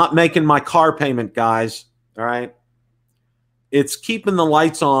 It's not making my car payment, guys. All right. It's keeping the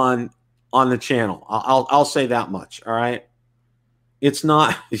lights on the channel. I'll say that much. All right. It's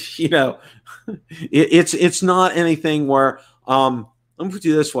not, it's not anything where, let me put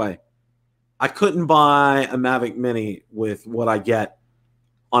it this way. I couldn't buy a Mavic Mini with what I get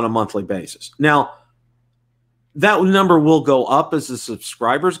on a monthly basis. Now, that number will go up as the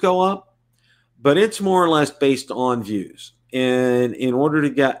subscribers go up, but it's more or less based on views. And in order to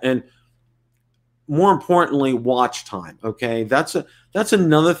get, and more importantly, watch time. Okay. That's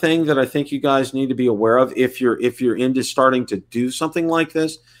another thing that I think you guys need to be aware of if you're into starting to do something like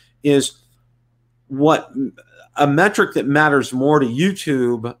this, is what a metric that matters more to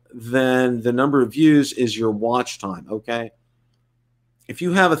YouTube than the number of views is your watch time. Okay. If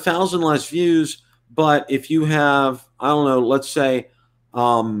you have 1,000 less views, but if you have, I don't know, let's say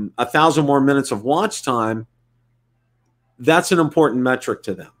 1,000 more minutes of watch time, that's an important metric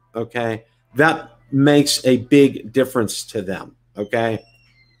to them. Okay. That makes a big difference to them. Okay.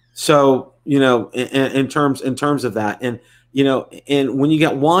 So, in terms of that, and, and when you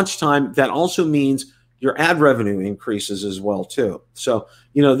get watch time, that also means your ad revenue increases as well too. So,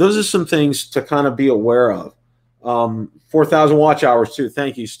 those are some things to kind of be aware of. 4,000 watch hours too.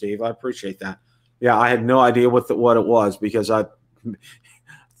 Thank you, Steve. I appreciate that. Yeah. I had no idea what it was, because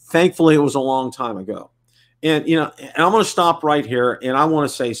thankfully it was a long time ago. And, and I'm going to stop right here, and I want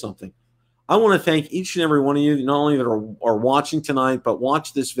to say something. I want to thank each and every one of you, not only that are watching tonight, but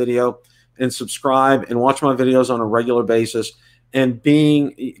watch this video and subscribe and watch my videos on a regular basis. And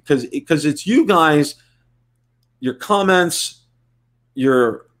because it's you guys, your comments,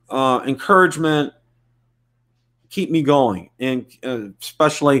 your encouragement keep me going. And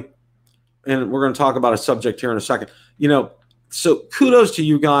especially, and we're going to talk about a subject here in a second, so kudos to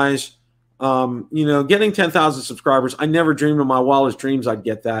you guys. Getting 10,000 subscribers, I never dreamed in my wildest dreams I'd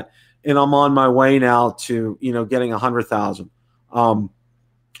get that. And I'm on my way now to, getting 100,000, and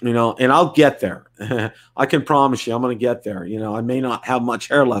I'll get there. I can promise you I'm going to get there. I may not have much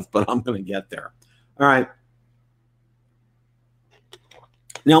hair left, but I'm going to get there. All right.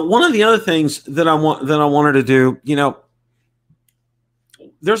 Now, one of the other things that I wanted to do,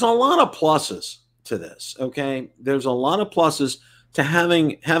 there's a lot of pluses to this. Okay. There's a lot of pluses to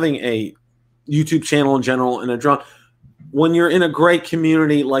having a YouTube channel in general and a drone when you're in a great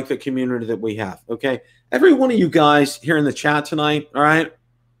community like the community that we have. Okay. Every one of you guys here in the chat tonight. All right.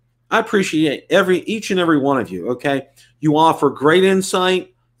 I appreciate each and every one of you. Okay. You offer great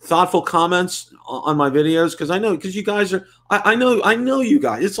insight, thoughtful comments on my videos. Because you guys are, I know you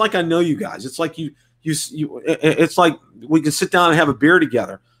guys. It's like I know you guys. It's like it's like we can sit down and have a beer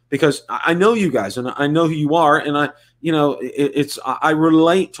together, because I know you guys and I know who you are. And I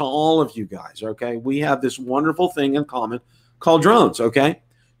relate to all of you guys. Okay. We have this wonderful thing in common called drones. Okay.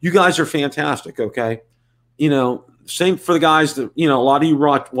 You guys are fantastic. Okay. Same for the guys that, a lot of you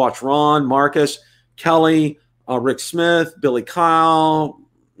watch Ron, Marcus, Kelly, Rick Smith, Billy Kyle,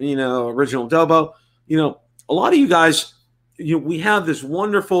 Original Dobo, a lot of you guys, we have this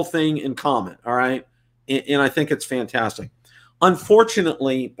wonderful thing in common. All right. And I think it's fantastic.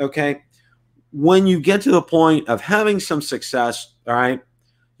 Unfortunately, okay, when you get to the point of having some success, all right,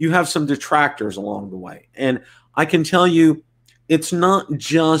 you have some detractors along the way. And I can tell you, it's not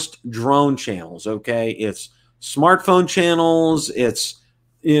just drone channels, okay? It's smartphone channels, it's,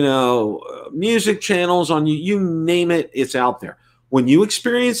 music channels on you name it, it's out there. When you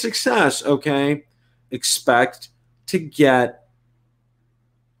experience success, okay, expect to get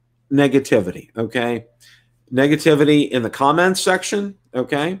negativity, okay? Negativity in the comments section,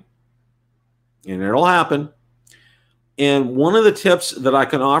 okay? And it'll happen. And one of the tips that I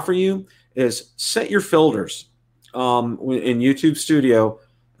can offer you is set your filters in YouTube Studio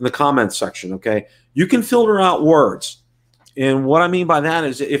in the comments section, okay? You can filter out words. And what I mean by that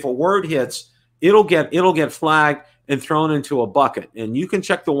is if a word hits, it'll get flagged and thrown into a bucket. And you can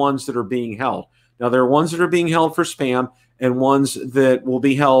check the ones that are being held. Now, there are ones that are being held for spam and ones that will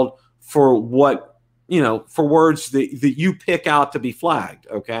be held for for words that you pick out to be flagged,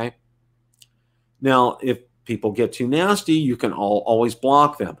 okay? Now, if people get too nasty, you can always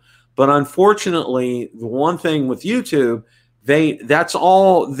block them. But unfortunately, the one thing with YouTube, that's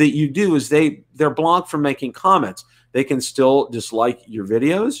all that you do is they're blocked from making comments. They can still dislike your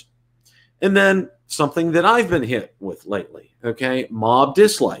videos. And then something that I've been hit with lately, okay, mob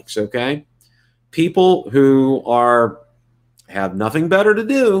dislikes, okay? People who have nothing better to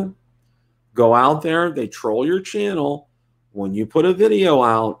do, go out there, they troll your channel when you put a video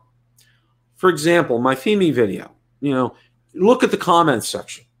out. For example, my Femi video, look at the comments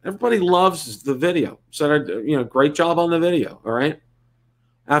section. Everybody loves the video. Said, great job on the video, all right?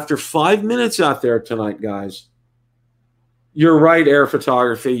 After 5 minutes out there tonight, guys, you're right, Air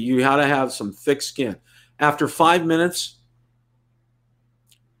Photography. You had to have some thick skin. After 5 minutes,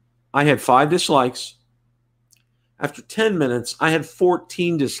 I had 5 dislikes. After 10 minutes, I had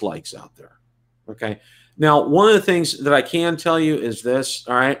 14 dislikes out there. Okay. Now, one of the things that I can tell you is this,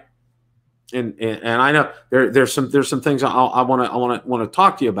 all right? And I know there's some things I want to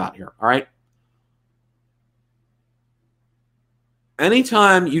talk to you about here, all right?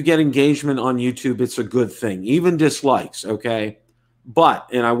 Anytime you get engagement on YouTube, it's a good thing, even dislikes, okay? But,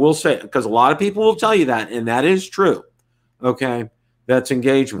 and I will say, because a lot of people will tell you that, and that is true, okay? That's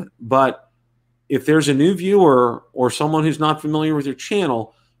engagement. But if there's a new viewer or someone who's not familiar with your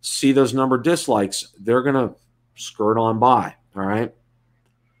channel, see those number of dislikes, they're going to skirt on by, all right?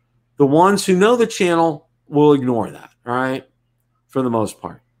 The ones who know the channel will ignore that, all right, for the most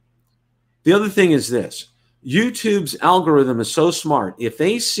part. The other thing is this. YouTube's algorithm is so smart. If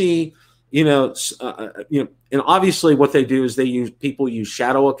they see, and obviously what they do is people use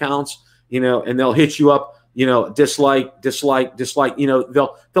shadow accounts, and they'll hit you up, dislike, dislike, dislike,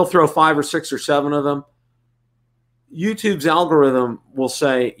 they'll throw 5 or 6 or 7 of them. YouTube's algorithm will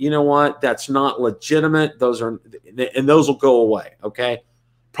say, you know what, that's not legitimate. Those will go away. Okay.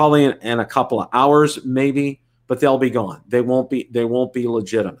 Probably in a couple of hours, maybe, but they'll be gone. They won't be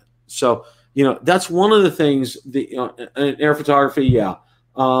legitimate. So, that's one of the things in air photography. Yeah.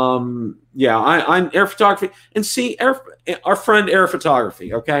 I'm air photography, and see our friend Air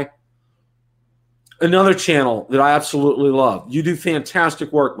Photography. Okay. Another channel that I absolutely love. You do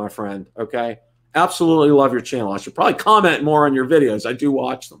fantastic work, my friend. Okay. Absolutely love your channel. I should probably comment more on your videos. I do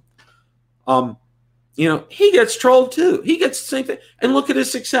watch them. He gets trolled too. He gets the same thing. And look at his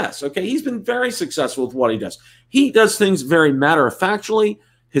success. Okay. He's been very successful with what he does. He does things very matter-of-factually.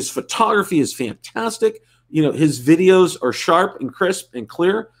 His photography is fantastic. His videos are sharp and crisp and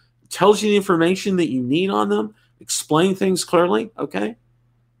clear. It tells you the information that you need on them. Explain things clearly. Okay.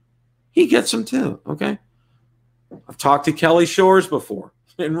 He gets them too. Okay. I've talked to Kelly Shores before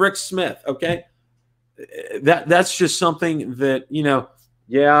and Rick Smith. Okay. That's just something that,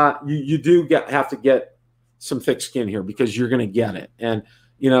 you do have to get some thick skin here, because you're going to get it. And,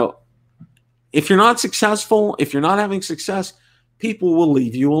 if you're not successful, if you're not having success, people will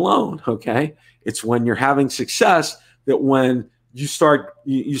leave you alone. Okay. It's when you're having success that when you start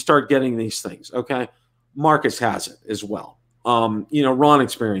getting these things. Okay. Marcus has it as well. Ron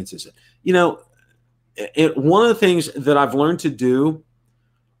experiences it. One of the things that I've learned to do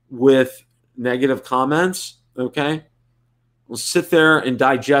with negative comments, okay, we'll sit there and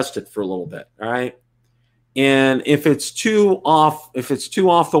digest it for a little bit, all right? And if it's too off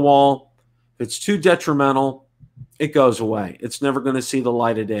the wall, if it's too detrimental, it goes away. It's never going to see the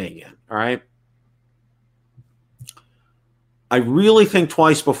light of day again, all right? I really think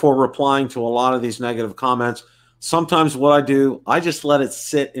twice before replying to a lot of these negative comments. Sometimes what I do, I just let it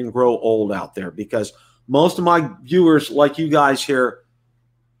sit and grow old out there, because most of my viewers, like you guys here,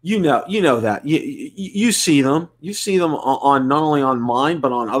 you know that you see them on not only on mine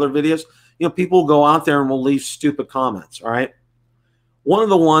but on other videos. People go out there and will leave stupid comments. All right. One of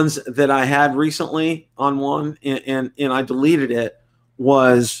the ones that I had recently on one, and I deleted it,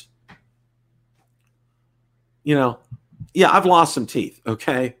 was, I've lost some teeth.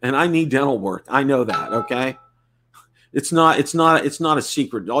 Okay, and I need dental work. I know that. Okay, it's not a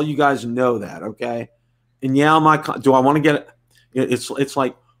secret. All you guys know that. Okay, and do I want to get it? It's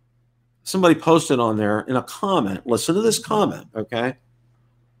like, somebody posted on there in a comment. Listen to this comment, okay?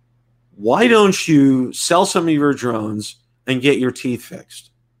 Why don't you sell some of your drones and get your teeth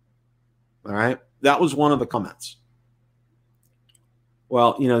fixed? All right? That was one of the comments.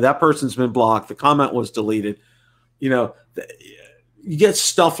 Well, that person's been blocked. The comment was deleted. You get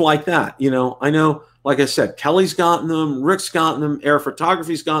stuff like that. I know, like I said, Kelly's gotten them, Rick's gotten them, Air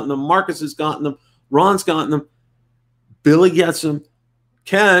Photography's gotten them, Marcus has gotten them, Ron's gotten them, Billy gets them,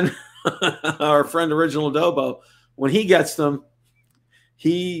 Ken, our friend Original Adobo, when he gets them,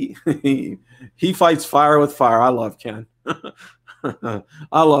 he fights fire with fire. I love Ken.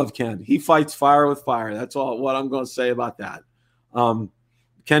 I love Ken. He fights fire with fire. That's all what I'm going to say about that.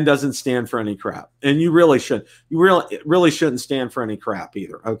 Ken doesn't stand for any crap, and you really should. You really shouldn't stand for any crap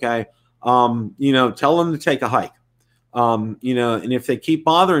either. Okay, tell them to take a hike. And if they keep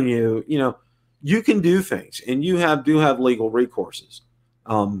bothering you, you can do things, and you do have legal recourses.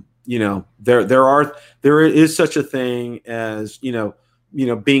 There is such a thing as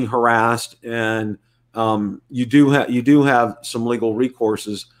being harassed, and you do have some legal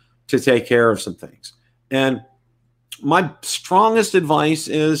recourses to take care of some things. And my strongest advice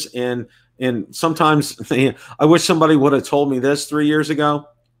is, and sometimes I wish somebody would have told me this 3 years ago.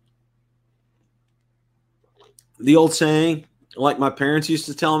 The old saying, like my parents used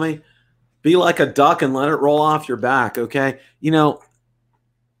to tell me, be like a duck and let it roll off your back. Okay.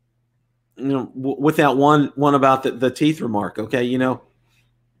 With that one about the teeth remark. Okay.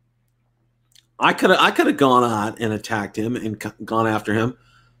 I could have gone out and attacked him and gone after him,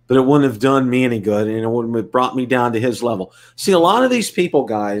 but it wouldn't have done me any good, and it wouldn't have brought me down to his level. See, a lot of these people,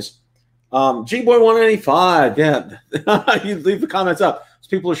 guys, G-Boy185, yeah, you leave the comments up.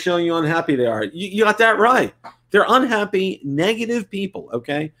 People are showing you unhappy they are. You got that right. They're unhappy, negative people,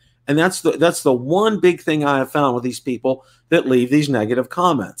 okay? And that's the one big thing I have found with these people that leave these negative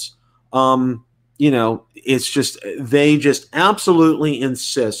comments. It's just they just absolutely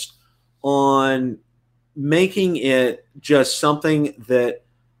insist on making it just something that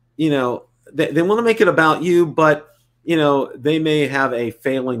they want to make it about you, but they may have a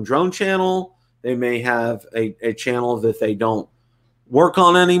failing drone channel, they may have a channel that they don't work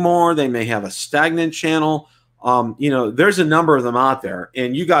on anymore, they may have a stagnant channel. There's a number of them out there,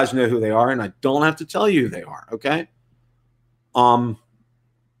 and you guys know who they are, and I don't have to tell you who they are, okay?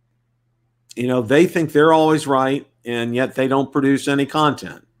 They think they're always right, and yet they don't produce any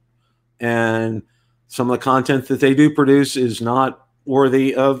content. And some of the content that they do produce is not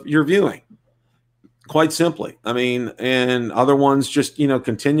worthy of your viewing, quite simply. I mean, and other ones just,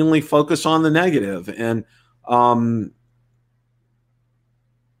 continually focus on the negative. And,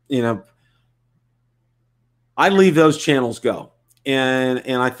 I leave those channels go. And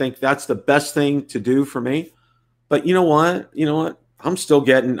I think that's the best thing to do for me. But you know what? I'm still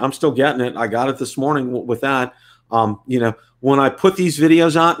getting it. I got it this morning with that. When I put these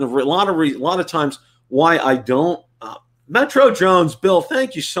videos out, and a lot of times why I don't, Metro Jones, Bill,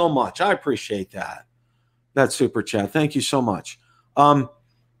 thank you so much. I appreciate that super chat. Thank you so much. A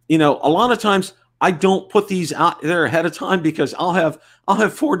lot of times I don't put these out there ahead of time because I'll have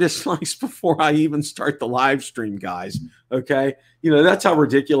 4 dislikes before I even start the live stream, guys. Okay. That's how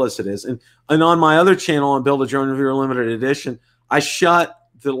ridiculous it is. And on my other channel on Build a Drone Reviewer Limited Edition, I shut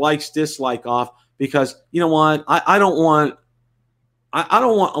the likes dislike off because you know what? I don't want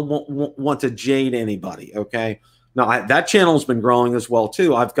to jade anybody. Okay. Now that channel has been growing as well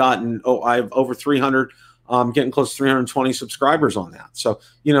too. I have over 300, getting close to 320 subscribers on that. So,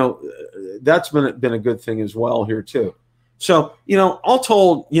 that's been a good thing as well here too. So, all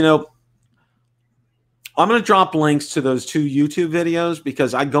told, I'm going to drop links to those 2 YouTube videos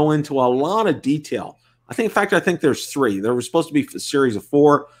because I go into a lot of detail. In fact, I think there's 3. There was supposed to be a series of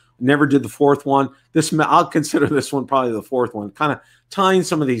 4. Never did the 4th one. I'll consider this one probably the 4th one, kind of tying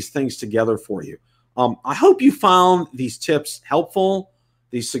some of these things together for you. I hope you found these tips helpful,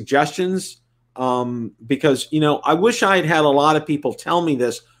 these suggestions, because, I wish I had a lot of people tell me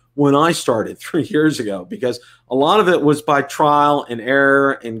this when I started 3 years ago, because a lot of it was by trial and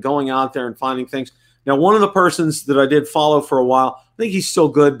error and going out there and finding things. Now, one of the persons that I did follow for a while, I think he's still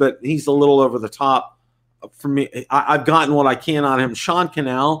good, but he's a little over the top for me. I've gotten what I can out of him. Sean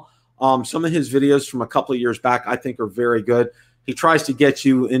Canal, some of his videos from a couple of years back, I think are very good. He tries to get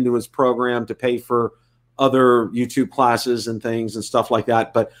you into his program to pay for other YouTube classes and things and stuff like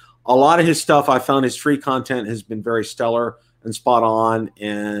that. But a lot of his stuff, I found his free content has been very stellar and spot on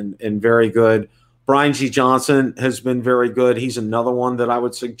and very good. Brian G. Johnson has been very good. He's another one that I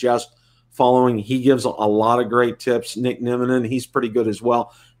would suggest following. He gives a lot of great tips. Nick Niminen, he's pretty good as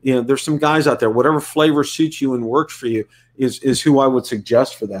well. There's some guys out there, whatever flavor suits you and works for you is who I would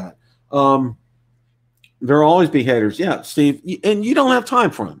suggest for that. There'll always be haters. Yeah, Steve, and you don't have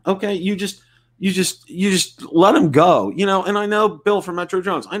time for them. Okay. You just let them go, and I know Bill from Metro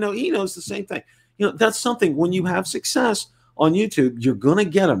Jones, I know he knows the same thing. That's something when you have success on YouTube, you're going to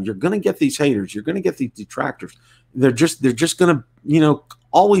get them. You're going to get these haters. You're going to get these detractors. They're just going to,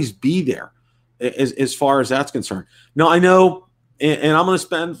 always be there as far as that's concerned. Now I know, and I'm going to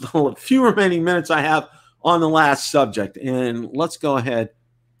spend the few remaining minutes I have on the last subject, and let's go ahead.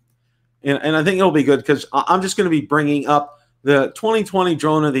 And I think it'll be good because I'm just going to be bringing up the 2020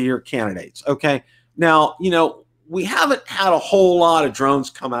 Drone of the Year candidates. Okay. Now, we haven't had a whole lot of drones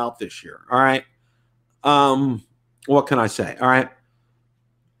come out this year. All right. What can I say? All right.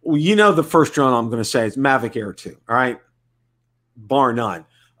 Well, you know, the first drone I'm going to say is Mavic Air 2. All right. Bar none.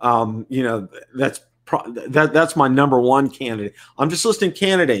 You know, that's my number one candidate. I'm just listing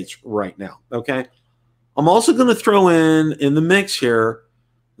candidates right now. Okay. I'm also going to throw in the mix here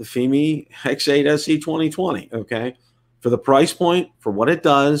the FIMI X8 SE 2020. Okay. For the price point, for what it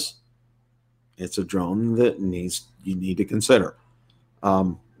does, it's a drone that you need to consider.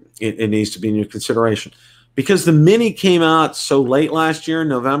 It needs to be in your consideration. Because the Mini came out so late last year in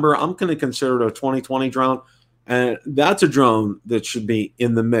November, I'm going to consider it a 2020 drone. And that's a drone that should be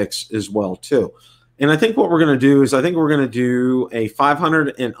in the mix as well, too. And I think what we're going to do is I think we're going to do a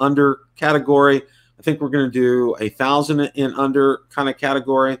 500 and under category. I think we're going to do a 1,000 and under kind of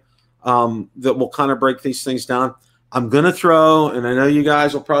category that will kind of break these things down. I'm going to throw, and I know you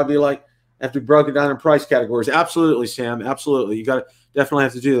guys will probably be like, have to break it down in price categories. Absolutely, Sam. Absolutely. You got to definitely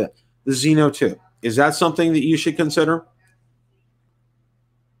have to do that. The Xeno 2. Is that something that you should consider?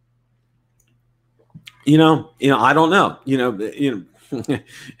 You know, I don't know.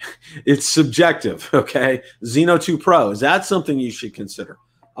 It's subjective. Okay. Xeno 2 Pro. Is that something you should consider?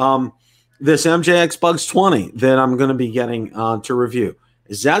 This MJX Bugs 20 that I'm going to be getting to review.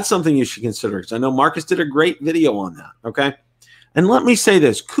 Is that something you should consider? Because I know Marcus did a great video on that. Okay. And let me say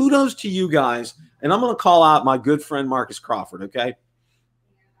this. Kudos to you guys. And I'm going to call out my good friend Marcus Crawford. Okay.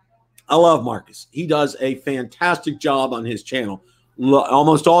 I love Marcus. He does a fantastic job on his channel.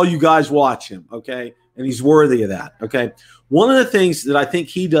 Almost all you guys watch him, okay? And he's worthy of that, okay? One of the things that I think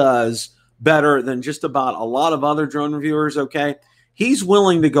he does better than just about a lot of other drone reviewers, okay? He's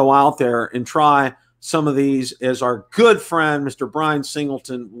willing to go out there and try some of these, as our good friend, Mr. Brian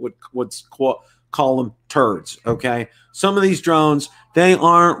Singleton would call them turds, okay? Some of these drones, they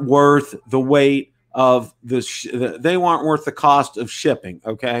aren't worth the weight of they aren't worth the cost of shipping,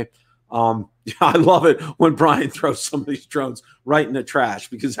 okay? I love it when Brian throws some of these drones right in the trash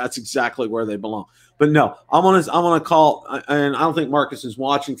because that's exactly where they belong. But no, I'm gonna call, and I don't think Marcus is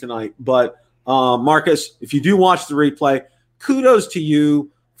watching tonight, but Marcus, if you do watch the replay, kudos to you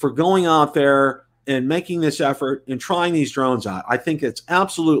for going out there and making this effort and trying these drones out. I think it's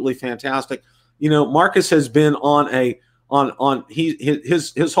absolutely fantastic. You know, Marcus has been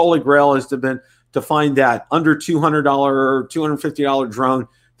his holy grail has been to find that under $200 or $250 drone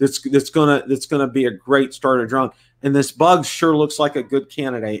that's gonna be a great starter drone. And this Bug sure looks like a good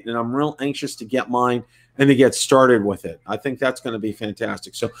candidate, and I'm real anxious to get mine and to get started with it. I think that's going to be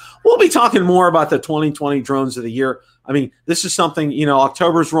fantastic. So we'll be talking more about the 2020 drones of the year. I mean, this is something, you know,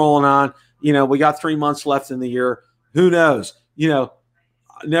 October's rolling on. You know, we got 3 months left in the year. Who knows? You know,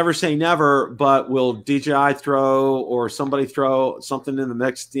 never say never, but will DJI throw or somebody throw something in the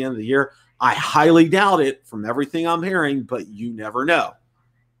mix at the end of the year? I highly doubt it from everything I'm hearing, but you never know.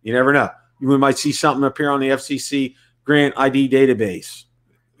 You never know. We might see something appear on the FCC grant ID database.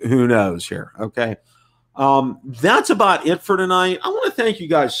 Who knows here? Okay. That's about it for tonight. I want to thank you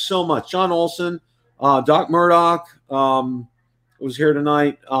guys so much. John Olson, Doc Murdoch was here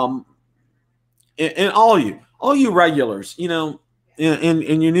tonight. And all you regulars, you know, and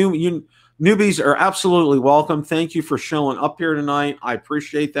you newbies are absolutely welcome. Thank you for showing up here tonight. I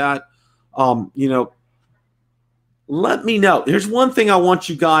appreciate that. You know, let me know. Here's one thing I want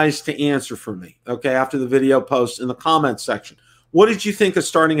you guys to answer for me, okay, after the video post in the comments section. What did you think of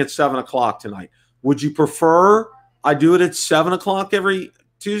starting at 7 o'clock tonight? Would you prefer I do it at 7 o'clock every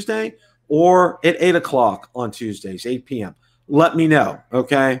Tuesday or at 8 o'clock on Tuesdays, 8 p.m.? Let me know,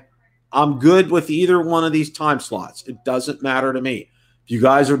 okay? I'm good with either one of these time slots. It doesn't matter to me. If you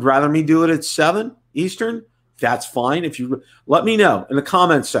guys would rather me do it at 7 Eastern, that's fine. If you let me know in the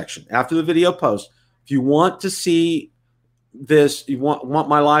comments section after the video post, if you want to see this, you want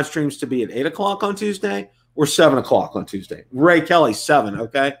my live streams to be at 8 o'clock on Tuesday or 7 o'clock on Tuesday. Ray Kelly, 7,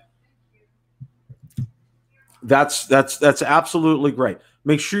 okay? That's absolutely great.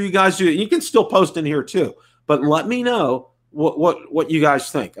 Make sure you guys do it. You can still post in here too, but let me know what you guys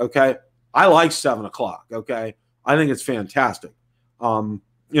think, okay? I like 7 o'clock, okay? I think it's fantastic.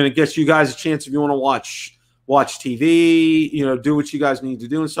 It gets you guys a chance if you want to watch TV, you know, do what you guys need to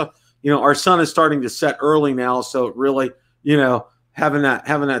do and stuff. You know, our sun is starting to set early now, so it really, you know, having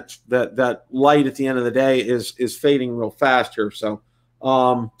that light at the end of the day is fading real fast here. So,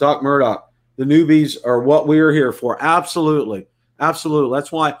 Doc Murdoch, the newbies are what we are here for. Absolutely, absolutely.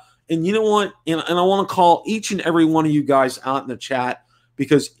 That's why. And you know what? And I want to call each and every one of you guys out in the chat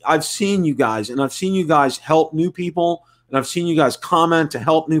because I've seen you guys, and I've seen you guys help new people, and I've seen you guys comment to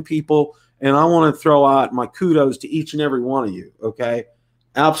help new people, and I want to throw out my kudos to each and every one of you. Okay.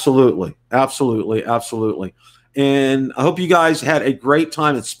 Absolutely. Absolutely. Absolutely. And I hope you guys had a great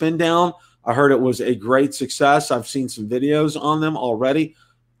time at Spin Down. I heard it was a great success. I've seen some videos on them already.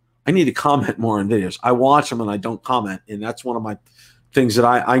 I need to comment more on videos. I watch them and I don't comment, and that's one of my things that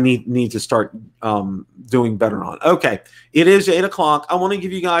I need to start doing better on. Okay, it is 8 o'clock. I want to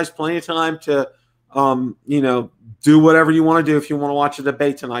give you guys plenty of time to, do whatever you want to do if you want to watch a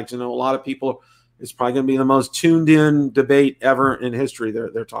debate tonight. Because I know a lot of people, it's probably going to be the most tuned-in debate ever in history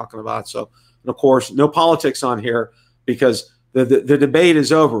they're talking about. So, and of course, no politics on here because the debate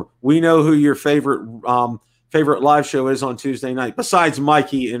is over. We know who your favorite live show is on Tuesday night, besides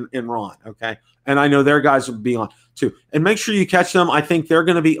Mikey and Ron, okay? And I know their guys will be on too. And make sure you catch them. I think they're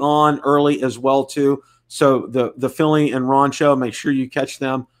going to be on early as well too. So the Philly and Ron show, make sure you catch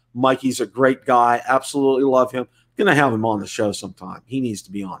them. Mikey's a great guy. Absolutely love him. Going to have him on the show sometime. He needs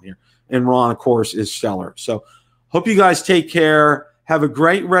to be on here. And Ron, of course, is stellar. So hope you guys take care. Have a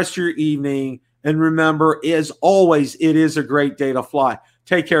great rest of your evening. And remember, as always, it is a great day to fly.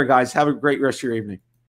 Take care, guys. Have a great rest of your evening.